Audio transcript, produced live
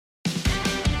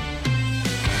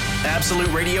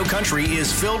Absolute Radio Country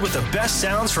is filled with the best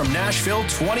sounds from Nashville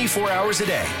 24 hours a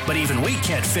day. But even we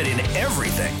can't fit in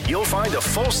everything. You'll find a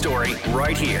full story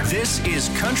right here. This is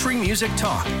Country Music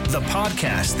Talk, the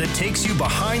podcast that takes you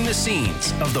behind the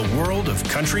scenes of the world of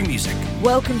country music.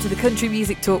 Welcome to the Country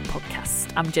Music Talk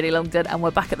podcast. I'm Jenny Longden and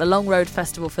we're back at the Long Road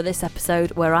Festival for this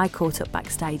episode where I caught up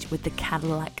backstage with the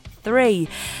Cadillac 3.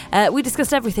 We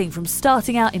discussed everything from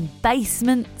starting out in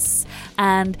basements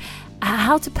and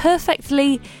how to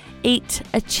perfectly eat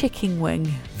a chicken wing.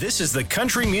 This is the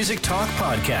Country Music Talk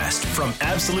podcast from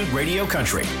Absolute Radio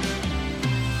Country.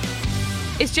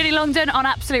 It's Jenny Longden on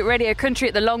Absolute Radio Country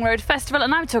at the Long Road Festival,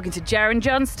 and I'm talking to Jaron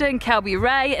Johnston, Kelby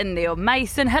Ray and Neil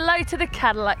Mason. Hello to the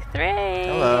Cadillac 3.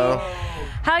 Hello.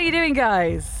 How are you doing,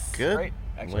 guys? Good. Great.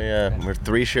 We're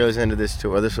 3 shows into this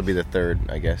tour. This will be the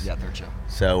 3rd, I guess. Yeah, 3rd show.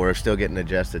 So we're still getting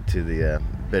adjusted to the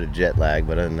bit of jet lag,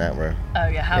 but other than that, we're... Oh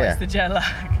yeah, how is the jet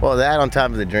lag? Well, that on top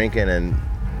of the drinking and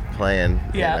playing,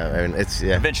 Yeah. you know, I mean, it's,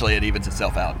 yeah. Eventually it evens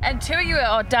itself out. And 2 of you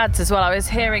are dads as well. I was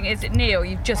hearing, is it Neil?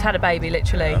 You've just had a baby,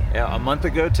 literally. Yeah, a month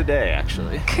ago today,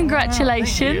 actually.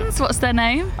 Congratulations. What's their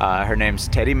name? Her name's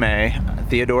Teddy May,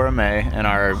 Theodora May,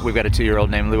 and we've got a 2-year-old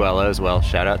named Luella as well.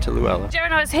 Shout out to Luella.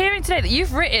 Jaron, I was hearing today that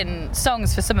you've written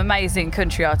songs for some amazing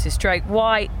country artists. Drake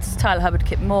White, Tyler Hubbard,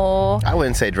 Kip Moore. I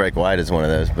wouldn't say Drake White is one of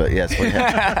those, but yes.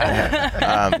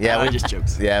 Yeah, just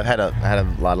jokes. Yeah, I've had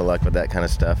a lot of luck with that kind of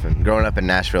stuff. And growing up in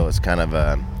Nashville, it's kind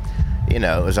of you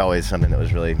know, it was always something that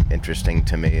was really interesting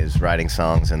to me is writing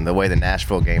songs. And the way the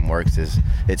Nashville game works is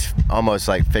it's almost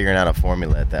like figuring out a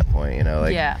formula at that point, you know,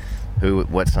 like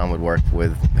what song would work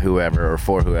with whoever or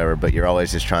for whoever, but you're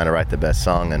always just trying to write the best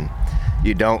song, and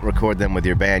you don't record them with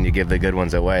your band, you give the good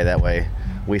ones away. That way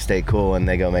we stay cool and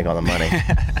they go make all the money.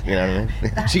 You know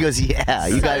what I mean? She goes, yeah,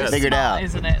 you got it figured out.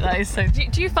 Isn't it? That is so.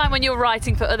 Do you find when you're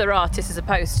writing for other artists as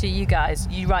opposed to you guys,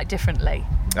 you write differently?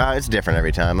 It's different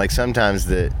every time. Like sometimes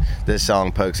this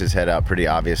song pokes his head out pretty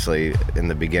obviously in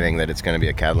the beginning that it's going to be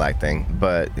a Cadillac thing,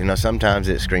 but you know sometimes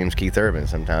it screams Keith Urban,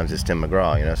 sometimes it's Tim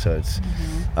McGraw. You know, so it's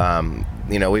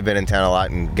you know, we've been in town a lot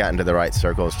and gotten to the right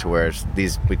circles to where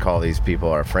we call these people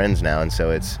our friends now, and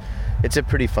so it's a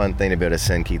pretty fun thing to be able to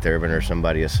send Keith Urban or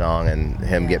somebody a song and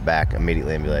him get back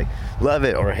immediately and be like, love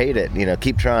it or hate it, you know,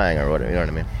 keep trying or whatever, you know what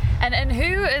I mean? And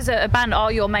who as a band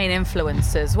are your main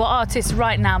influences? What artists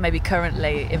right now maybe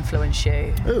currently influence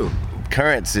you? Ooh,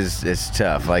 currents is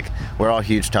tough. Like, we're all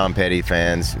huge Tom Petty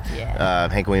fans. Yeah.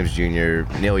 Hank Williams Jr.,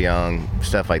 Neil Young,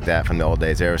 stuff like that from the old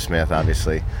days. Aerosmith,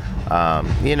 obviously.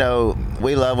 You know,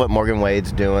 we love what Morgan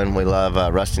Wade's doing. We love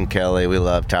Rustin Kelly. We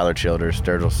love Tyler Childers,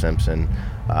 Sturgill Simpson.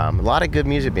 A lot of good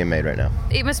music being made right now.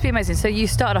 It must be amazing. So you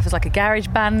started off as like a garage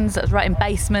band that was writing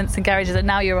basements and garages, and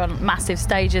now you're on massive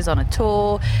stages on a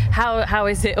tour. How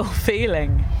is it all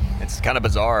feeling? It's kind of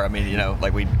bizarre. I mean, you know,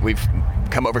 like we've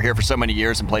come over here for so many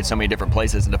years and played so many different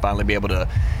places, and to finally be able to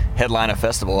headline a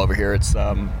festival over here, it's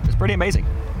pretty amazing.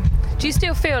 Do you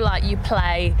still feel like you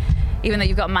play, even though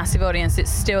you've got a massive audience, it's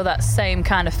still that same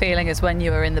kind of feeling as when you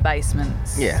were in the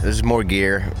basements? Yeah, there's more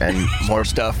gear and more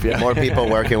stuff, yeah. More people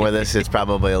working with us. It's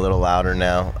probably a little louder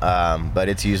now, but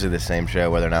it's usually the same show,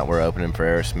 whether or not we're opening for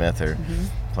Aerosmith or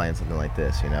playing something like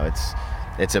this. You know,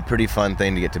 it's a pretty fun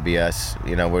thing to get to be us.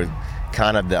 You know, we're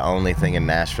kind of the only thing in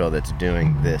Nashville that's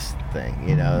doing this thing,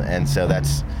 you know, and so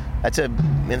it's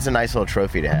a nice little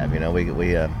trophy to have, you know. We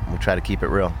try to keep it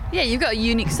real. Yeah, you've got a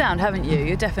unique sound, haven't you?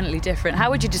 You're definitely different. How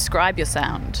would you describe your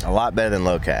sound? A lot better than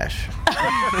Low Cash.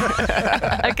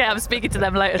 Okay, I'm speaking to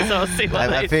them later, so I'll see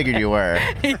what I figured you were.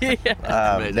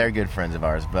 Yeah. They're good friends of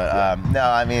ours, but no,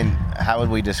 I mean, how would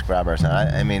we describe our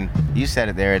sound? I mean, you said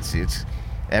it there. It's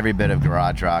every bit of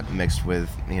garage rock mixed with,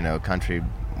 you know, country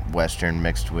western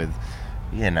mixed with,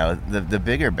 you know, the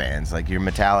bigger bands like your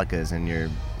Metallicas and your,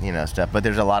 you know, stuff. But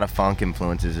there's a lot of funk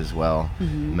influences as well.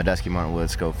 Medeski, Martin Wood,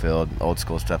 Schofield, old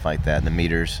school stuff like that. The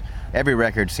Meters. Every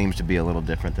record seems to be a little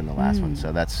different than the last one,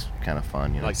 so that's kind of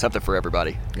fun, you know. Like something for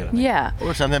everybody. Yeah.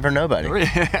 Or something for nobody.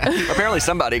 Apparently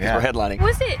somebody, because we're headlining.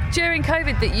 Was it during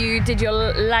COVID that you did your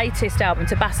latest album,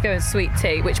 Tabasco and Sweet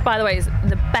Tea, which, by the way, is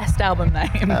the best album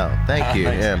name? Oh, thank you.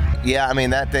 Yeah, I mean,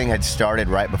 that thing had started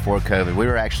right before COVID. We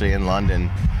were actually in London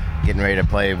getting ready to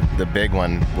play the big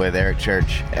one with Eric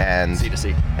Church, and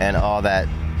C2C. And all that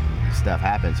stuff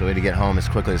happened, so we had to get home as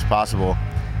quickly as possible.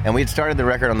 And we had started the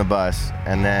record on the bus,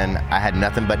 and then I had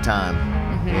nothing but time,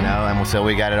 you know, and so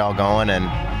we got it all going, and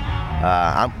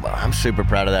I'm super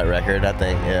proud of that record, I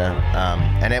think,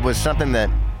 and it was something that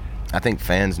I think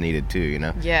fans needed too, you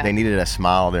know. Yeah. They needed a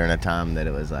smile during a time that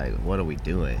it was like, what are we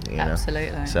doing? You know?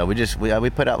 Absolutely. So we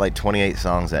put out like 28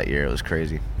 songs that year. It was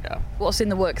crazy. Yeah. What's in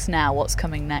the works now? What's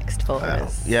coming next for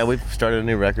us? Yeah, we've started a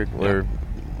new record.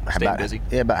 Staying busy?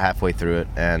 Yeah, about halfway through it.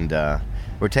 And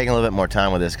we're taking a little bit more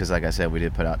time with this because, like I said, we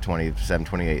did put out 27,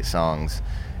 28 songs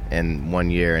in 1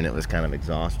 year, and it was kind of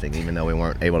exhausting, even though we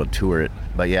weren't able to tour it.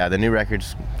 But yeah, the new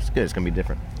record's good. It's going to be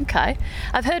different. Okay.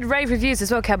 I've heard rave reviews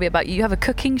as well, Kelby, about you. You have a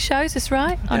cooking show, is this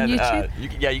right? On YouTube?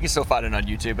 You can still find it on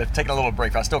YouTube. I've taken a little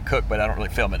break. I still cook, but I don't really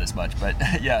film it as much. But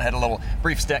yeah, I had a little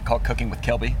brief stint called Cooking with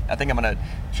Kelby. I think I'm going to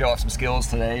show off some skills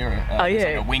today, or there's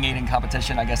like a wing eating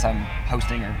competition I guess I'm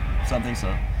hosting or something,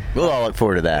 so... We'll all look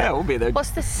forward to that. Yeah, we'll be there. What's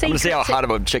the secret? I'm going to see how hot of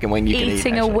a chicken wing you can eat.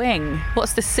 Eating a wing.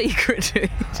 What's the secret to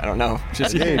it? I don't know.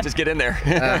 Just get in there.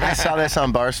 I saw this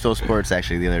on Barstool Sports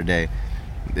actually the other day.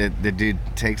 The dude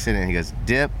takes it and he goes,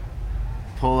 dip,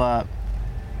 pull up.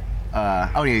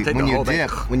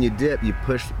 When you dip, you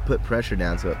put pressure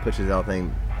down so it pushes the whole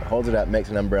thing, holds it up, makes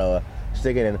an umbrella,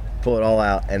 stick it in, pull it all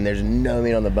out, and there's no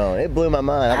meat on the bone. It blew my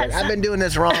mind. I'm like, I've been doing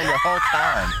this wrong the whole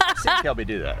time. I've seen Kelby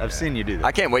do that. I've seen you do that.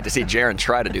 I can't wait to see Jaron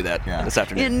try to do that this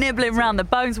afternoon. You're nibbling around the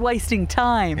bones, wasting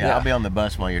time. Yeah, I'll be on the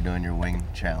bus while you're doing your wing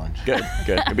challenge. Good.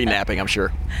 You'll be napping, I'm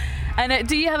sure. And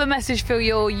do you have a message for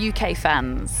your UK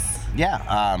fans? Yeah,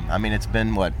 I mean, it's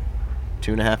been,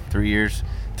 2.5, 3 years,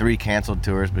 3 canceled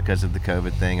tours because of the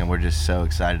COVID thing, and we're just so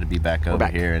excited to be back over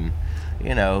here and,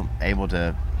 able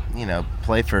to,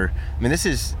 play for. I mean, this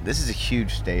is a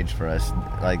huge stage for us,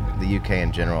 like the UK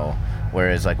in general,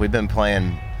 whereas, like, we've been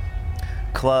playing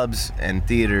clubs and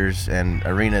theaters and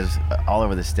arenas all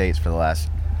over the States for the last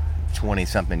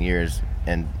 20-something years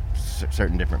in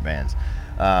certain different bands.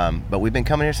 But we've been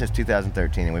coming here since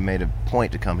 2013, and we made a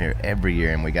point to come here every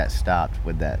year, and we got stopped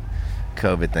with that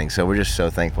COVID thing. So we're just so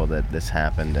thankful that this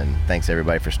happened, and thanks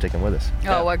everybody for sticking with us.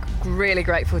 Oh, we're really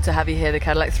grateful to have you here, the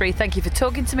Cadillac 3. Thank you for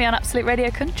talking to me on Absolute Radio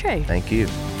Country. Thank you.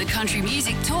 The Country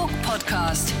Music Talk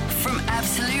podcast from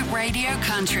Absolute Radio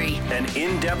Country. An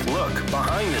in-depth look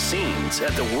behind the scenes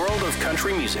at the world of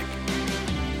country music.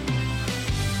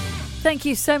 Thank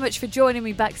you so much for joining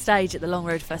me backstage at the Long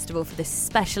Road Festival for this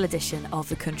special edition of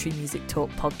the Country Music Talk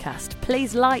podcast.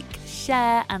 Please like,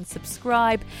 share and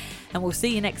subscribe, and we'll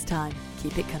see you next time.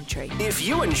 Keep it country. If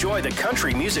you enjoy the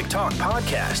Country Music Talk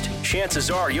podcast, chances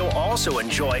are you'll also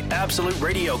enjoy Absolute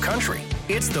Radio Country.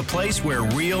 It's the place where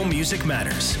real music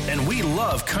matters, and we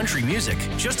love country music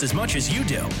just as much as you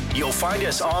do. You'll find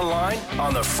us online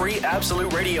on the free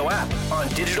Absolute Radio app, on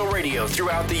digital radio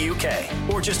throughout the UK,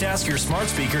 or just ask your smart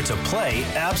speaker to play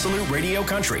Absolute Radio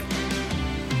Country.